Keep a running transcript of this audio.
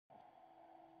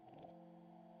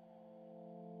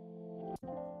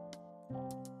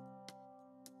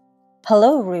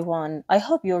Hello everyone, I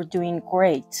hope you're doing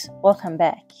great. Welcome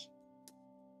back.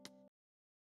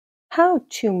 How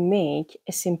to make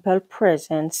a simple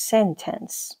present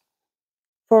sentence.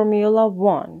 Formula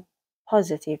 1.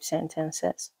 Positive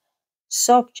sentences.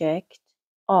 Subject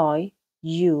I,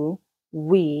 you,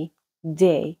 we,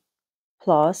 they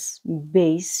plus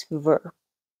base verb.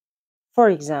 For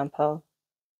example,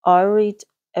 I read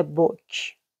a book.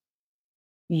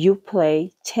 You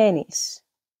play tennis.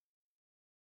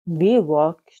 We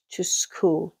walk to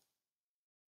school.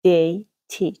 They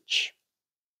teach.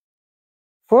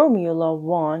 Formula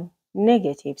 1.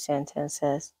 Negative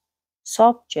sentences.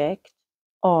 Subject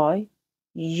I,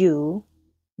 you,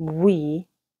 we,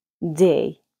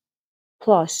 they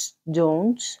plus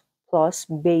don't plus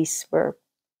base verb.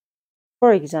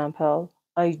 For example,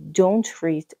 I don't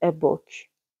read a book.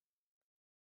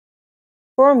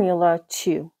 Formula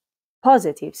 2.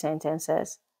 Positive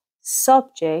sentences.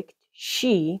 Subject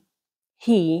she,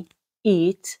 he,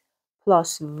 it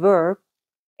plus verb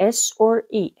s or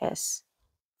es.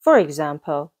 For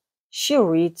example, she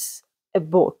reads a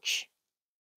book.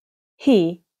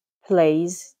 He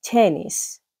plays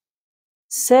tennis.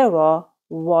 Sarah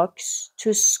walks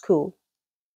to school.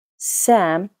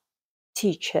 Sam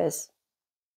teaches.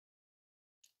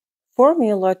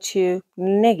 Formula 2.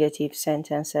 Negative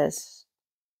sentences.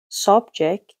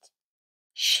 Subject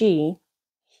she,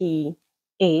 he,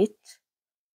 it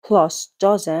plus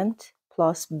doesn't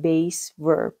plus base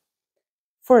verb.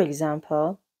 For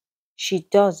example, she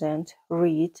doesn't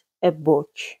read a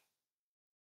book.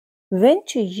 When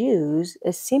to use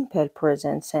a simple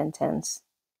present sentence.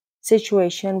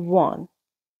 Situation 1.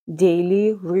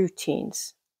 Daily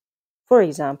routines. For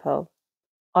example,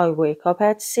 I wake up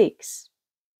at 6.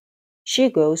 She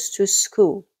goes to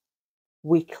school.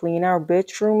 We clean our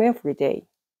bedroom every day.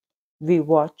 We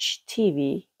watch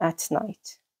TV at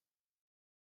night.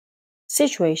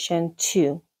 Situation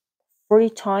 2. Free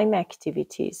time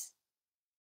activities.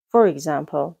 For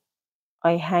example,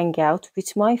 I hang out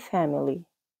with my family.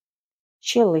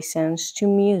 She listens to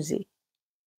music.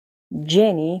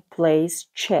 Jenny plays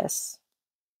chess.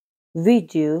 We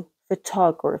do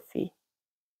photography.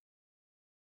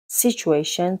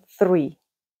 Situation 3.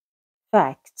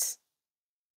 Facts.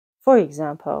 For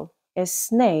example, a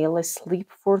snail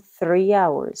sleeps for 3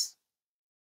 hours.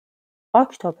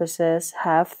 Octopuses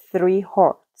have 3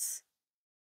 hearts.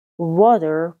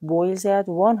 Water boils at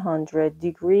 100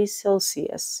 degrees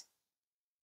Celsius.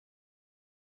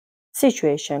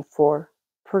 Situation 4.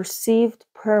 Perceived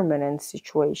permanent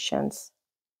situations.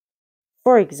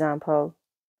 For example,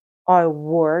 I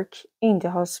work in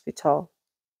the hospital.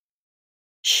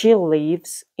 She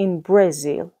lives in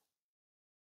Brazil.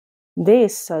 They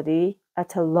study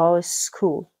at a law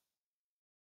school.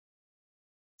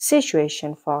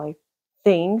 Situation 5.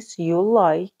 Things you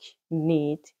like,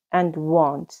 need, and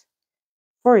want.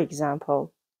 For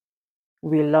example,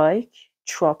 we like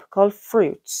tropical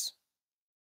fruits.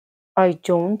 I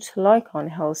don't like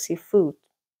unhealthy food.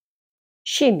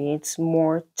 She needs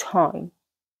more time.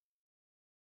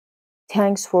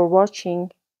 Thanks for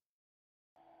watching.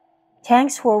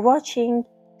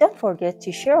 Don't forget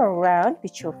to share around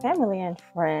with your family and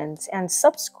friends and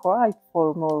subscribe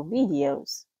for more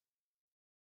videos.